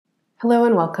Hello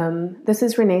and welcome. This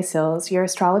is Renee Sills, your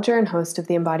astrologer and host of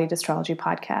the Embodied Astrology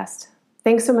podcast.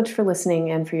 Thanks so much for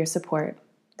listening and for your support.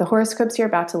 The horoscopes you're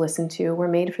about to listen to were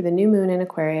made for the new moon in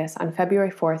Aquarius on February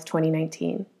 4th,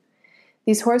 2019.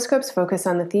 These horoscopes focus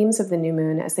on the themes of the new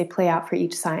moon as they play out for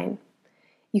each sign.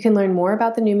 You can learn more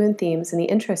about the new moon themes in the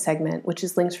intro segment, which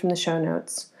is linked from the show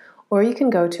notes, or you can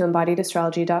go to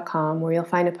embodiedastrology.com where you'll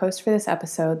find a post for this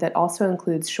episode that also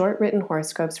includes short written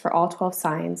horoscopes for all 12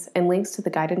 signs and links to the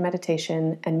guided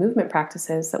meditation and movement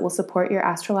practices that will support your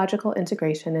astrological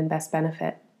integration and best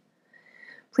benefit.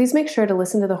 Please make sure to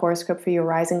listen to the horoscope for your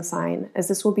rising sign, as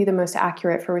this will be the most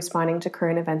accurate for responding to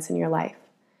current events in your life.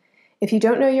 If you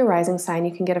don't know your rising sign,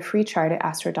 you can get a free chart at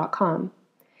astro.com.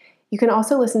 You can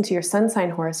also listen to your sun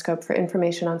sign horoscope for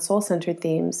information on soul-centered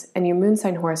themes and your moon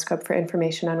sign horoscope for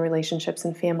information on relationships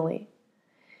and family.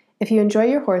 If you enjoy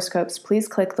your horoscopes, please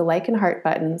click the like and heart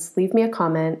buttons, leave me a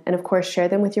comment, and of course share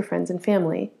them with your friends and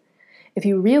family. If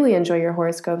you really enjoy your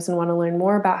horoscopes and want to learn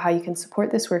more about how you can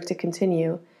support this work to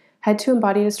continue, head to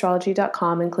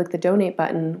embodiedastrology.com and click the donate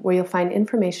button where you'll find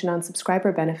information on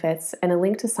subscriber benefits and a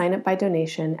link to sign up by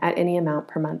donation at any amount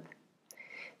per month.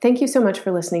 Thank you so much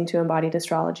for listening to Embodied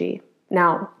Astrology.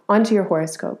 Now, on to your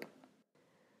horoscope.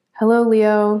 Hello,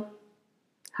 Leo.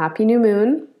 Happy new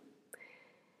moon.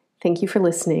 Thank you for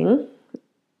listening.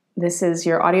 This is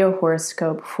your audio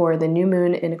horoscope for the new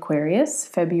moon in Aquarius,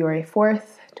 February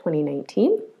 4th,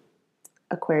 2019.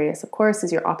 Aquarius, of course,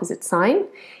 is your opposite sign,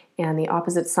 and the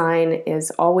opposite sign is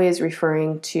always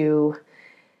referring to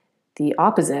the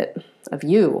opposite of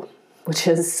you, which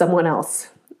is someone else.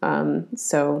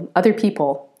 So other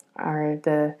people are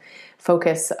the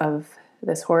focus of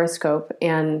this horoscope,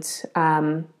 and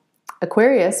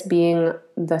Aquarius being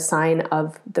the sign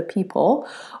of the people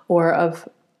or of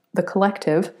the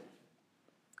collective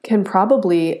can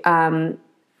probably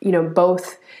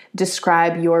both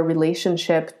describe your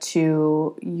relationship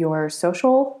to your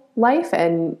social life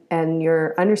and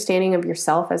your understanding of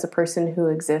yourself as a person who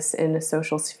exists in a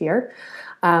social sphere,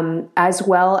 as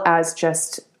well as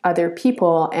just other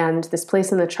people. And this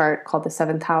place in the chart called the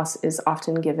seventh house is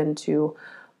often given to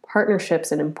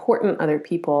partnerships and important other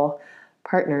people,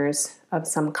 partners of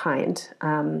some kind,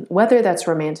 whether that's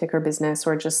romantic or business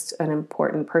or just an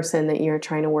important person that you're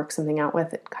trying to work something out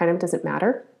with. It kind of doesn't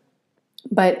matter.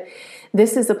 But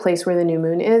this is the place where the new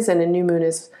moon is, and a new moon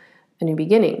is a new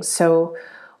beginning. So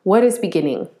what is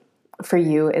beginning for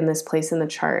you in this place in the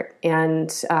chart?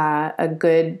 And a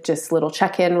good just little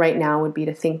check-in right now would be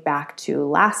to think back to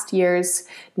last year's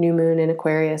new moon in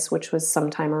Aquarius, which was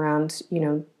sometime around,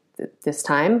 this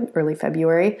time, early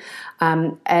February,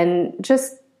 and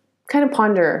just kind of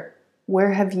ponder,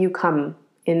 where have you come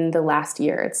in the last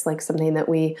year? It's like something that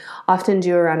we often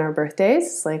do around our birthdays.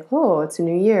 It's like, oh, it's a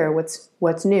new year.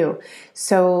 What's new?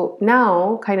 So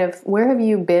now, kind of, where have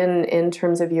you been in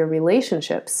terms of your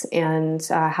relationships, and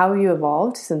how have you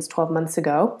evolved since 12 months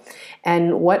ago?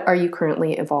 And what are you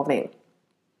currently evolving?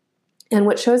 And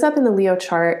what shows up in the Leo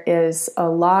chart is a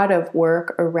lot of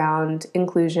work around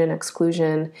inclusion,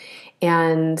 exclusion,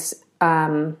 and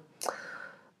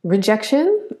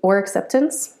rejection or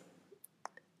acceptance.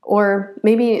 Or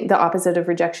maybe the opposite of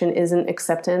rejection isn't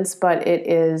acceptance, but it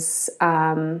is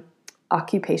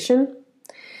occupation,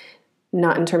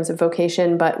 not in terms of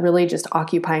vocation, but really just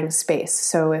occupying space.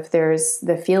 So if there's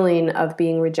the feeling of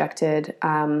being rejected,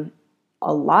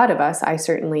 a lot of us, I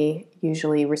certainly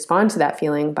usually respond to that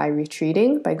feeling by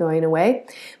retreating, by going away.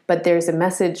 But there's a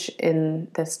message in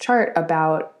this chart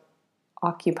about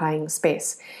occupying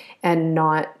space and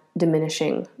not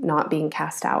diminishing, not being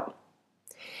cast out.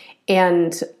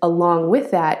 And along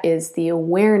with that is the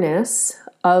awareness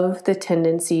of the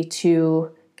tendency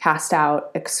to cast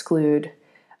out, exclude,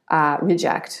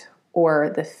 reject,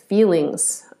 or the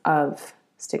feelings of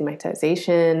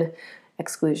stigmatization,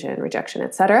 exclusion, rejection,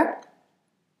 etc.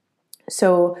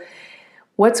 So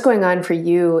what's going on for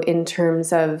you in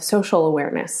terms of social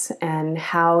awareness and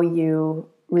how you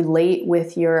relate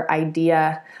with your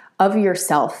idea of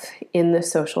yourself in the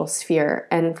social sphere?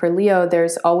 And for Leo,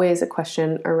 there's always a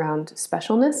question around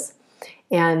specialness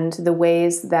and the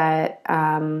ways that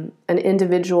an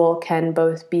individual can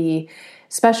both be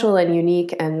special and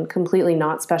unique and completely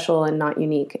not special and not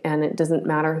unique. And it doesn't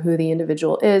matter who the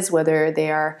individual is, whether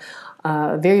they are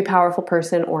a very powerful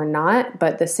person or not,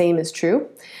 but the same is true.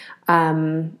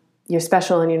 You're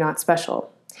special and you're not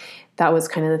special. That was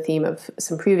kind of the theme of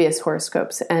some previous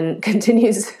horoscopes and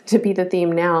continues to be the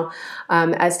theme now,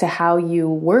 as to how you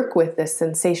work with this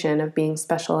sensation of being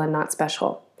special and not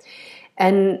special.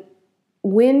 And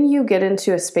when you get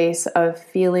into a space of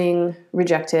feeling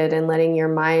rejected and letting your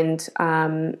mind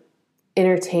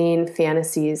entertain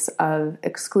fantasies of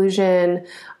exclusion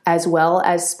as well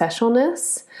as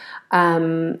specialness,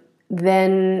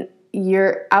 then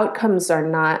your outcomes are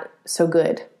not so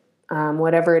good.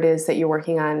 Whatever it is that you're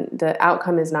working on, the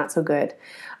outcome is not so good.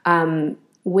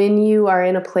 When you are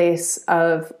in a place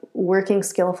of working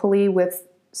skillfully with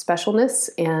specialness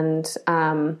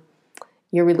and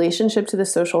your relationship to the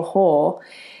social whole,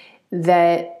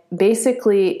 that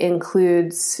basically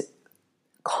includes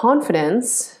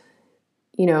confidence,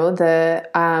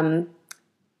 the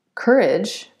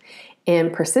courage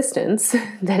and persistence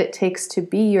that it takes to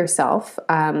be yourself.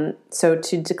 So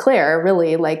to declare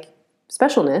really like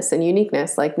specialness and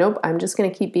uniqueness, like, nope, I'm just going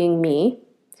to keep being me.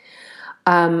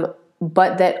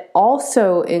 But that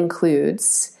also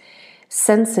includes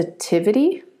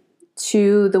sensitivity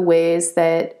to the ways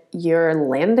that you're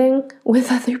landing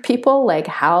with other people, like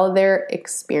how they're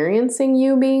experiencing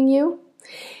you being you,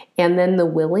 and then the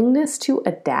willingness to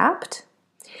adapt,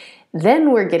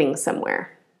 then we're getting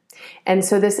somewhere. And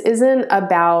so this isn't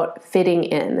about fitting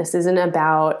in. This isn't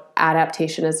about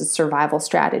adaptation as a survival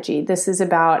strategy. This is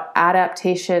about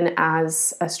adaptation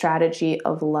as a strategy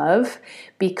of love,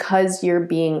 because you're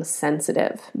being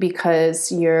sensitive,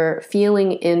 because you're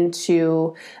feeling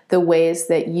into the ways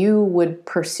that you would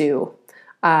pursue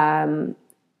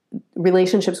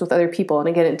relationships with other people. And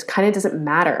again, it kind of doesn't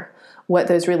matter what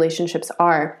those relationships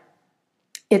are.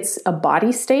 It's a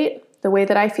body state, the way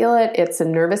that I feel it. It's a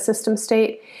nervous system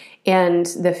state. And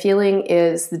the feeling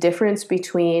is the difference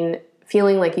between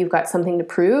feeling like you've got something to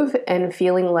prove and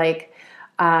feeling like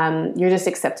you're just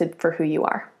accepted for who you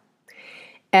are.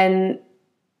 And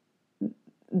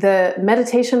the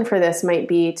meditation for this might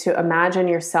be to imagine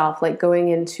yourself like going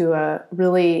into a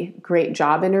really great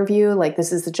job interview. Like,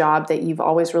 this is the job that you've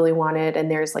always really wanted,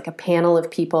 and there's like a panel of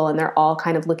people and they're all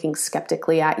kind of looking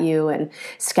skeptically at you and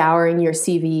scouring your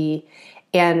CV.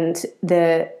 And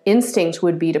the instinct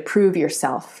would be to prove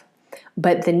yourself.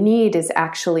 But the need is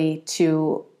actually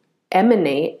to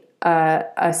emanate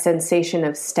a sensation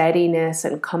of steadiness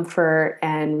and comfort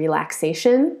and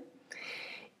relaxation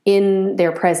in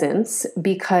their presence,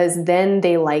 because then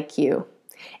they like you.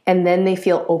 And then they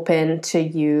feel open to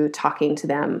you talking to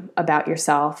them about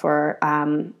yourself, or,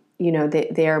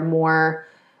 they're more,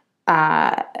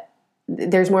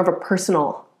 there's more of a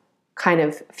personal kind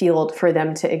of field for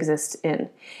them to exist in.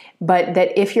 But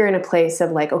that if you're in a place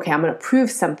of like, okay, I'm going to prove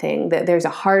something, that there's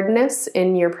a hardness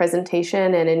in your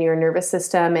presentation and in your nervous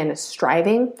system and a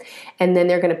striving, and then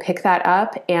they're going to pick that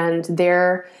up, and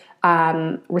their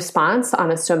response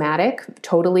on a somatic,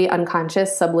 totally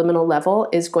unconscious, subliminal level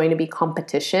is going to be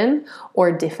competition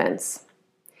or defense.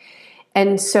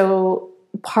 And so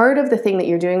part of the thing that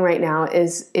you're doing right now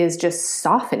is just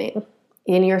softening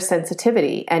in your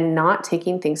sensitivity and not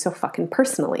taking things so fucking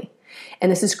personally.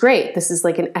 And this is great. This is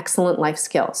like an excellent life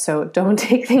skill. So don't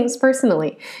take things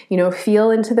personally.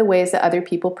 Feel into the ways that other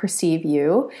people perceive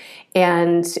you,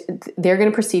 and they're going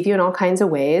to perceive you in all kinds of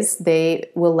ways. They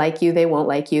will like you, they won't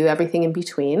like you, everything in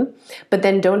between. But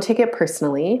then don't take it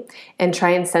personally and try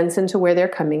and sense into where they're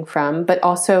coming from. But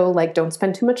also, like, don't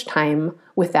spend too much time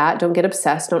with that. Don't get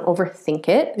obsessed. Don't overthink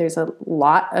it. There's a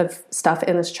lot of stuff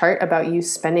in this chart about you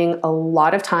spending a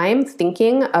lot of time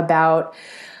thinking about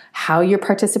how you're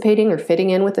participating or fitting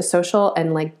in with the social,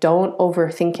 and like, don't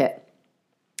overthink it.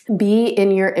 Be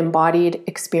in your embodied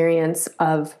experience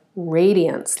of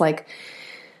radiance. Like,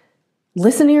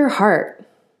 listen to your heart.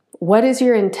 What is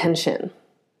your intention?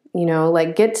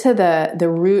 Get to the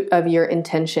root of your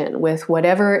intention with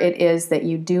whatever it is that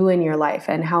you do in your life,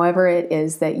 and however it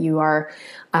is that you are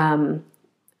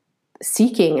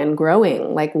seeking and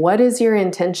growing. Like, what is your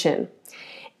intention?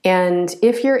 And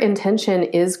if your intention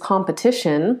is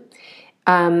competition,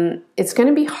 it's going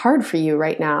to be hard for you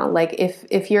right now. Like,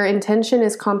 if your intention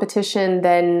is competition,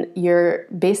 then you're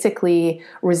basically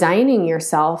resigning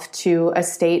yourself to a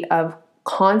state of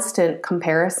constant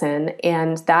comparison.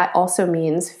 And that also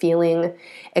means feeling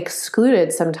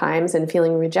excluded sometimes and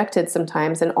feeling rejected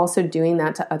sometimes, and also doing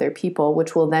that to other people,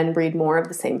 which will then breed more of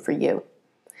the same for you.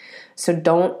 So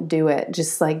don't do it.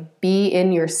 Just like, be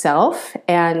in yourself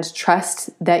and trust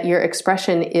that your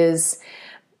expression is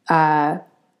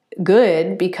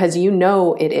good, because you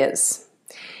know it is.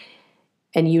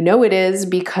 And you know it is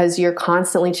because you're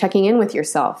constantly checking in with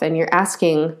yourself and you're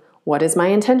asking, what is my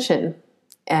intention?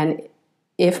 And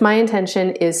if my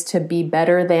intention is to be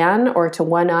better than, or to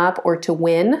one up, or to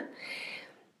win,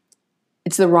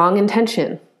 it's the wrong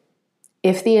intention.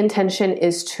 If the intention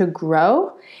is to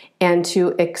grow and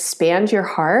to expand your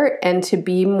heart and to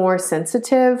be more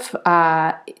sensitive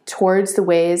towards the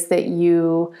ways that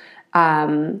you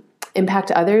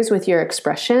impact others with your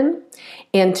expression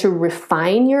and to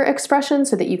refine your expression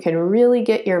so that you can really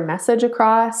get your message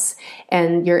across,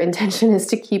 and your intention is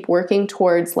to keep working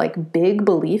towards like big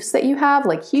beliefs that you have,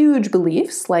 like huge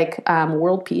beliefs, like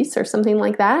world peace or something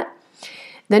like that,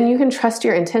 then you can trust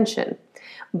your intention.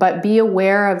 But be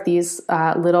aware of these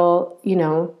little,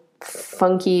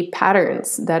 funky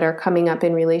patterns that are coming up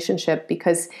in relationship,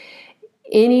 because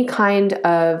any kind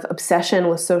of obsession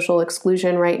with social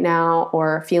exclusion right now,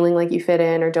 or feeling like you fit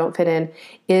in or don't fit in,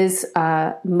 is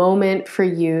a moment for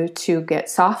you to get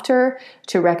softer,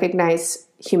 to recognize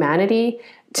humanity,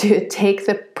 to take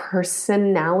the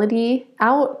personality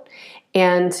out,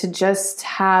 and to just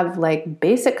have like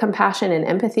basic compassion and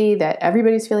empathy that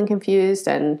everybody's feeling confused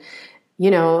and,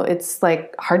 it's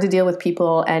like hard to deal with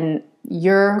people. And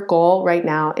your goal right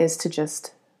now is to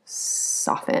just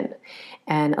soften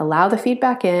and allow the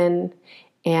feedback in,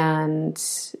 and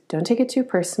don't take it too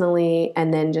personally,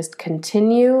 and then just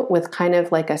continue with kind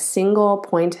of like a single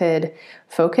pointed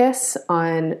focus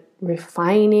on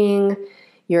refining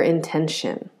your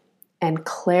intention and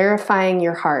clarifying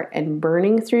your heart and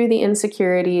burning through the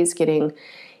insecurities, getting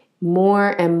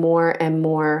more and more and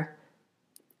more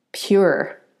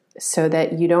pure so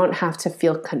that you don't have to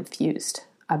feel confused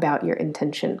about your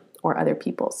intention or other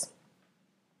people's.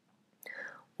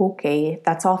 Okay,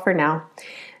 that's all for now.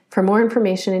 For more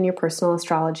information in your personal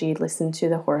astrology, listen to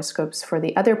the horoscopes for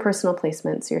the other personal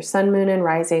placements. Your sun, moon, and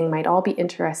rising might all be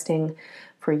interesting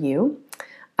for you.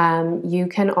 You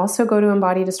can also go to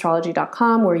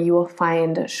embodiedastrology.com, where you will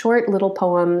find short little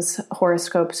poems,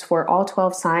 horoscopes for all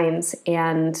 12 signs,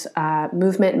 and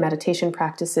movement and meditation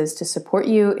practices to support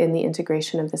you in the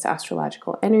integration of this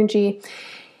astrological energy.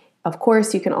 Of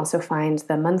course, you can also find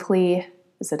the monthly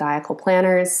zodiacal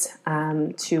planners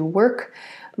to work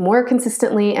more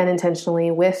consistently and intentionally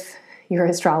with your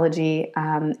astrology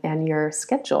and your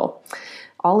schedule.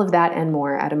 All of that and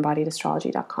more at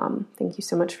embodiedastrology.com. Thank you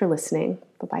so much for listening.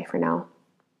 Bye-bye for now.